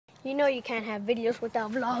You know you can't have videos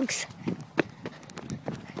without vlogs.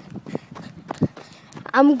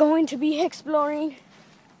 I'm going to be exploring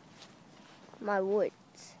my woods.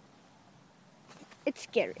 It's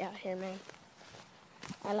scary out here, man.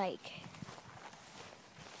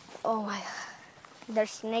 Oh my God.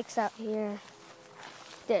 There's snakes out here.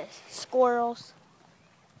 There's squirrels.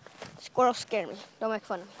 Squirrels scare me. Don't make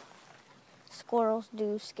fun of me. Squirrels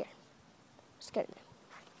do scare them.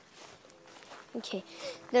 Okay,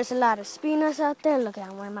 there's a lot of spinas out there. Look,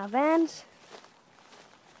 I'm wearing my Vans.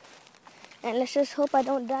 And let's just hope I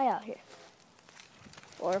don't die out here.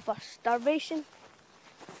 Or if I starvation.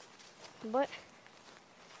 But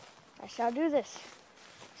I shall do this.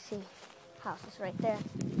 See, house is right there.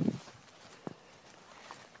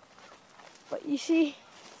 But you see,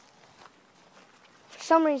 for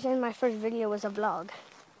some reason my first video was a vlog.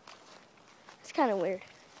 It's kind of weird.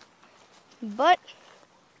 But,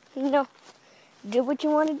 no, do what you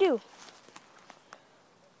want to do.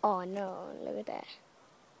 Oh no, look at that.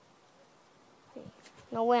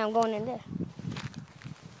 No way I'm going in there.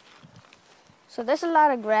 So there's a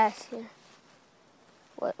lot of grass here.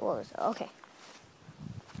 What was it? Okay.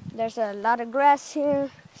 There's a lot of grass here,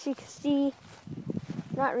 as you can see.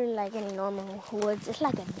 Not really like any normal woods. It's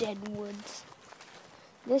like a dead woods.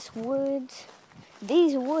 These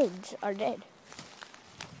woods are dead.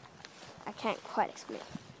 I can't quite explain.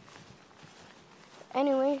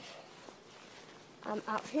 Anyways, I'm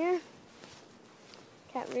out here.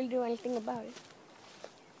 Can't really do anything about it.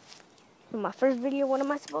 For my first video, what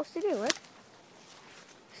am I supposed to do, right?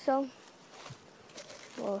 So,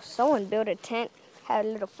 well, someone built a tent, had a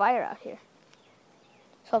little fire out here.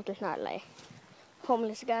 So hope there's not like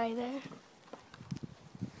homeless guy there.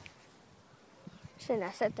 Shouldn't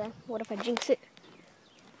I said that? What if I jinx it?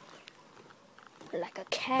 Like a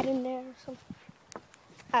cat in there or something?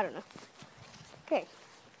 I don't know. Okay.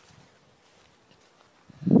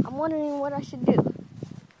 I'm wondering what I should do.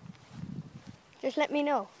 Just let me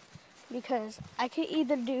know. Because I could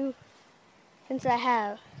either do, since I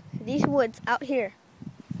have these woods out here,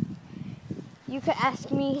 you could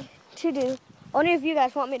ask me to do, only if you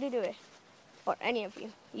guys want me to do it. Or any of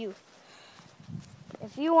you.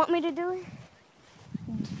 If you want me to do it,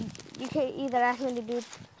 you could either ask me to do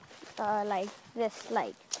like this,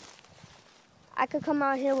 like, I could come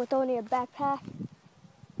out here with only a backpack,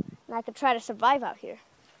 and I could try to survive out here.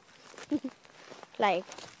 Like,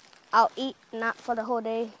 I'll eat, not for the whole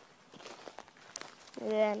day.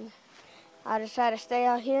 And then I'll just try to stay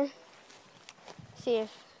out here, see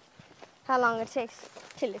how long it takes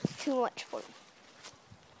till it's too much for me.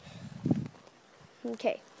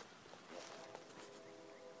 Okay.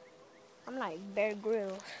 I'm like Bear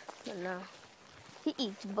Grylls, but no. He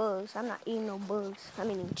eats bugs. I'm not eating no bugs. I'm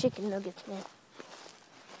eating chicken nuggets, man. You know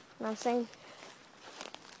what I'm saying?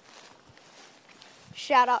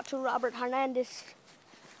 Shout out to Robert Hernandez,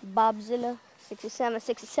 Bobzilla,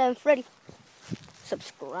 6767 Freddy.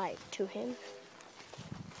 Subscribe to him.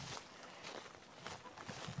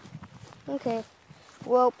 Okay,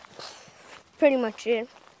 well, pretty much it.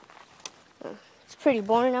 It's pretty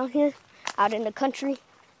boring out here, out in the country.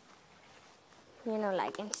 You know,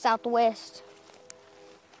 like in Southwest,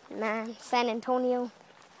 man, San Antonio.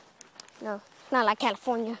 No, it's not like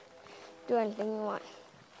California. Do anything you want.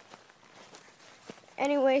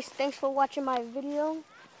 Anyways, thanks for watching my video.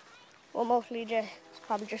 Well, mostly it's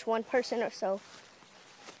probably just one person or so.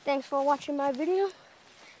 Thanks for watching my video,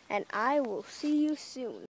 and I will see you soon.